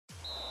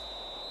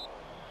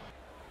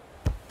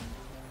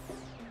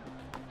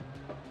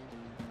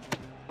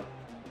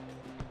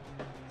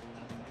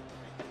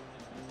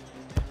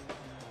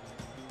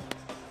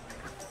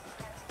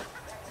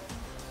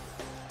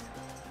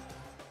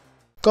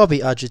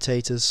Gobby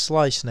agitators,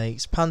 sly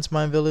snakes,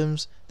 pantomime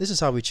villains. This is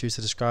how we choose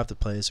to describe the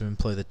players who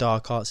employ the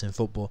dark arts in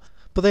football,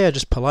 but they are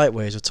just polite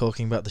ways of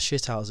talking about the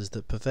shithouses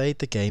that pervade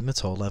the game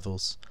at all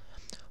levels.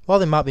 While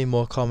they might be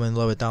more common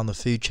lower down the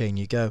food chain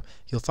you go,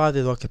 you'll find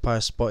they occupy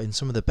a spot in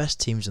some of the best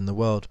teams in the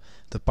world.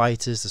 The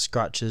biters, the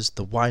scratchers,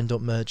 the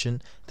wind-up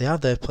merchant, they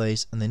have their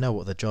place and they know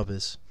what their job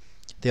is.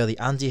 They are the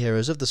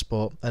antiheroes of the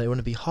sport, and it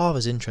wouldn't be half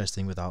as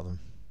interesting without them.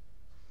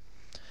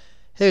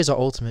 Here is our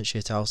ultimate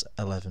shithouse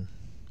 11.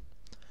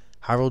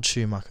 Harald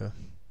Schumacher.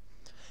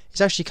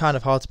 It's actually kind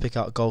of hard to pick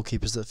out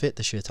goalkeepers that fit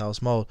the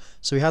shithouse mould,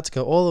 so we had to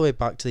go all the way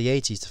back to the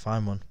 80s to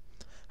find one.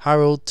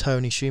 Harald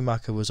Tony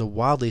Schumacher was a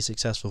wildly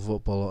successful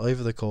footballer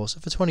over the course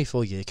of a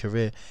 24-year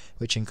career,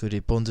 which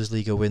included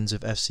Bundesliga wins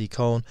with FC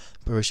Köln,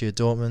 Borussia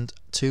Dortmund,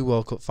 2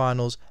 World Cup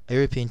finals, a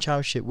European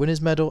Championship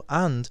winners medal,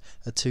 and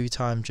a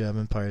 2-time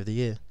German Player of the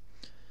Year.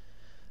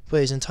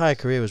 But his entire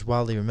career was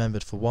widely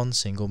remembered for one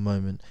single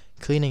moment,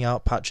 cleaning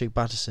out Patrick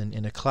Batterson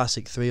in a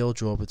classic 3-3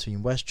 draw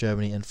between West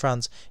Germany and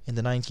France in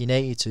the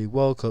 1982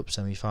 World Cup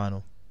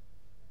semi-final.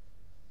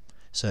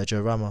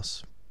 Sergio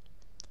Ramos.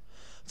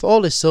 For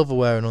all his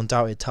silverware and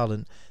undoubted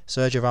talent,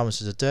 Sergio Ramos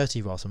is a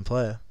dirty, rotten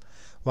player.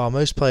 While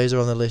most players are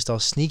on the list are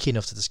sneaky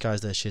enough to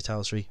disguise their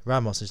shithousery,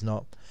 Ramos is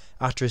not.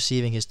 After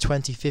receiving his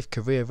 25th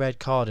career red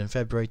card in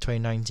February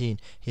 2019,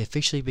 he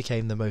officially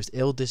became the most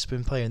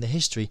ill-disciplined player in the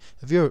history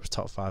of Europe's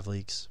top 5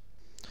 leagues.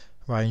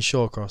 Ryan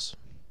Shawcross.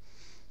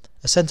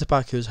 A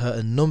centre-back who has hurt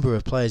a number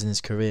of players in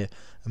his career,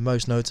 and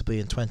most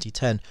notably in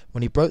 2010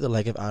 when he broke the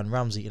leg of Aaron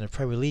Ramsey in a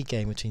Premier League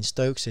game between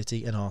Stoke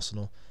City and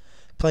Arsenal.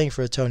 Playing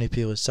for a Tony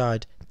Pulis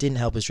side didn't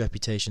help his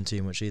reputation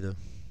too much either.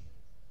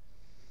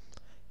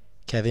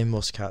 Kevin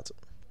Muscat.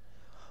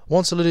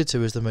 Once alluded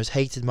to as the most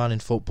hated man in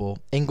football,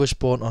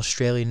 English-born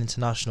Australian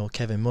international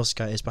Kevin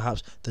Muscat is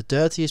perhaps the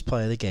dirtiest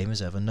player the game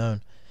has ever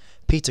known.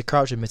 Peter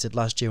Crouch admitted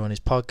last year on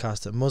his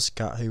podcast that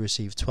Muscat, who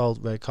received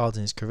 12 red cards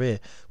in his career,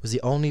 was the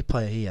only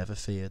player he ever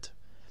feared.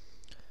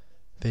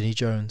 Vinnie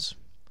Jones.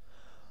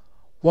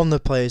 One of the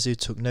players who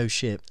took no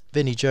shit,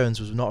 Vinnie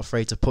Jones was not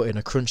afraid to put in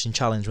a crunching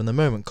challenge when the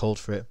moment called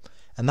for it,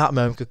 and that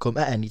moment could come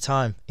at any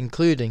time,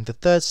 including the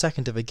 3rd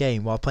second of a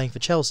game while playing for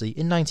Chelsea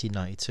in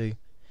 1992.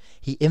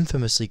 He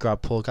infamously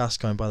grabbed Paul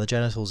Gascoigne by the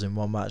genitals in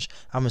one match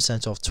and was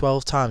sent off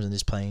 12 times in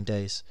his playing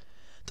days.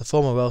 The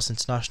former Welsh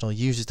international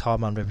used his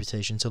hardman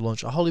reputation to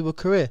launch a Hollywood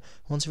career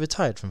once he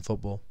retired from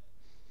football.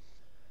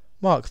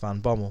 Mark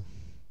van Bommel.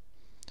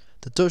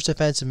 The Dutch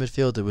defensive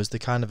midfielder was the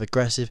kind of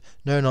aggressive,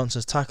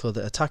 no-nonsense tackler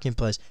that attacking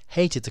players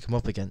hated to come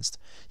up against,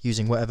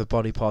 using whatever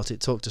body part it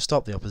took to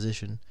stop the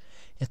opposition.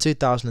 In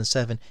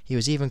 2007, he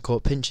was even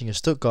caught pinching a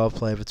Stuttgart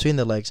player between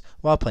the legs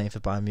while playing for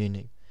Bayern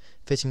Munich.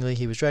 Fittingly,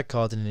 he was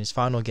red-carded in his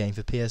final game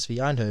for PSV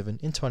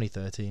Eindhoven in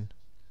 2013.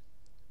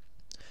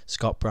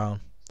 Scott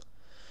Brown.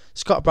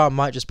 Scott Brown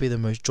might just be the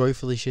most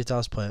joyfully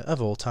shithouse player of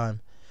all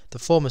time. The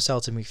former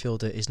Celtic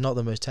midfielder is not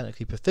the most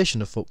technically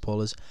proficient of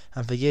footballers,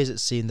 and for years it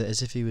seemed that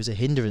as if he was a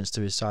hindrance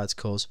to his side's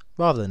cause,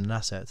 rather than an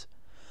asset.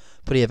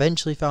 But he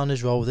eventually found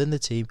his role within the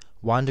team,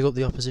 winding up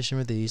the opposition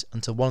with ease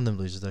until one of them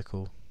loses their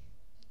cool.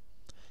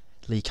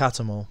 Lee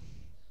Cattermole.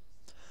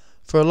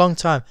 For a long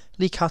time,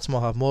 Lee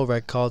Cattermole had more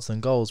red cards than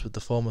goals, with the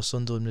former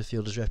Sunderland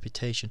midfielder's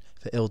reputation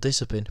for ill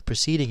discipline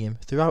preceding him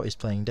throughout his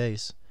playing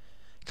days.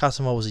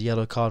 Cattermole was a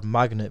yellow card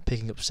magnet,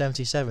 picking up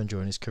 77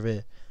 during his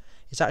career.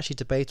 It's actually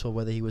debatable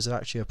whether he was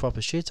actually a proper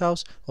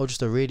shithouse or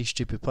just a really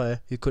stupid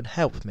player who couldn't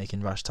help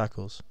making rash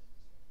tackles.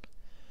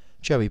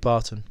 Joey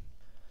Barton.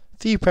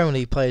 Few Premier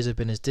League players have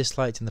been as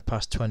disliked in the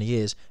past 20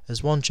 years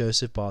as one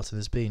Joseph Barton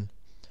has been.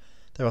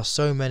 There are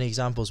so many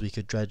examples we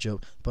could dredge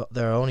up, but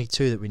there are only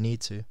 2 that we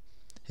need to.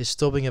 His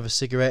stubbing of a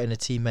cigarette in a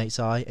teammate's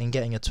eye and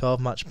getting a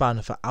 12-match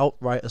ban for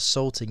outright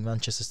assaulting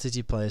Manchester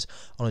City players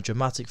on a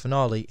dramatic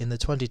finale in the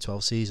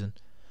 2012 season.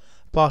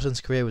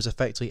 Barton's career was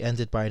effectively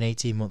ended by an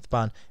 18-month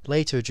ban,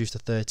 later reduced to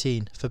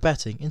 13, for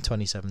betting in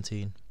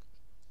 2017.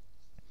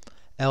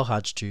 El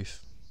Hadj Diouf.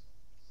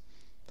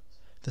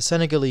 The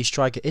Senegalese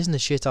striker isn't a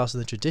shithouse in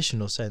the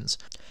traditional sense,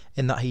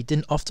 in that he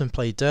didn't often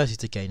play dirty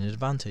to gain an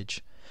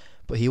advantage.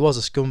 But he was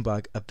a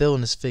scumbag, a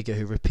villainous figure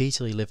who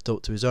repeatedly lived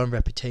up to his own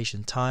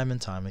reputation time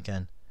and time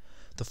again.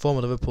 The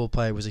former Liverpool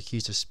player was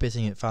accused of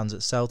spitting at fans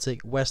at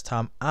Celtic, West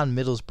Ham and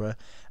Middlesbrough,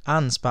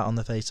 and spat on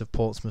the face of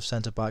Portsmouth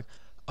centre-back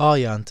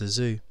Arjan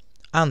Tazou,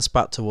 and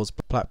spat towards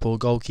Blackpool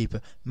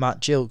goalkeeper Matt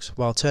Gilks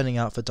while turning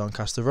out for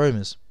Doncaster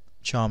Romas.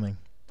 Charming.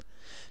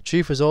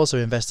 Diouf was also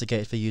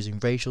investigated for using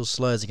racial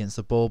slurs against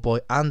the ball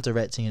boy and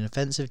directing an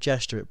offensive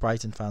gesture at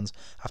Brighton fans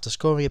after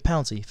scoring a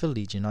penalty for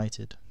Leeds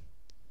United.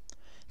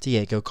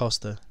 Diego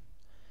Costa.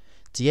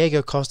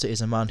 Diego Costa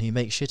is a man who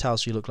makes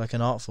shithousery look like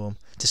an art form,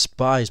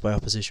 despised by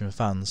opposition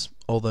fans,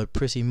 although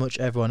pretty much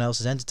everyone else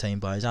is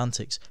entertained by his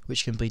antics,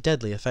 which can be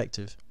deadly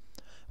effective.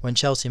 When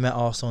Chelsea met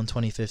Arsenal in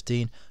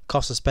 2015,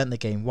 Costa spent the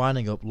game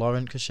winding up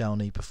Laurent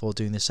Koscielny before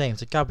doing the same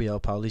to Gabriel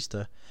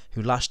Paulista,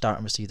 who lashed out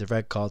and received a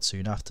red card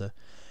soon after.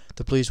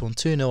 The Blues won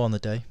 2-0 on the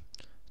day.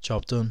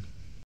 Job done.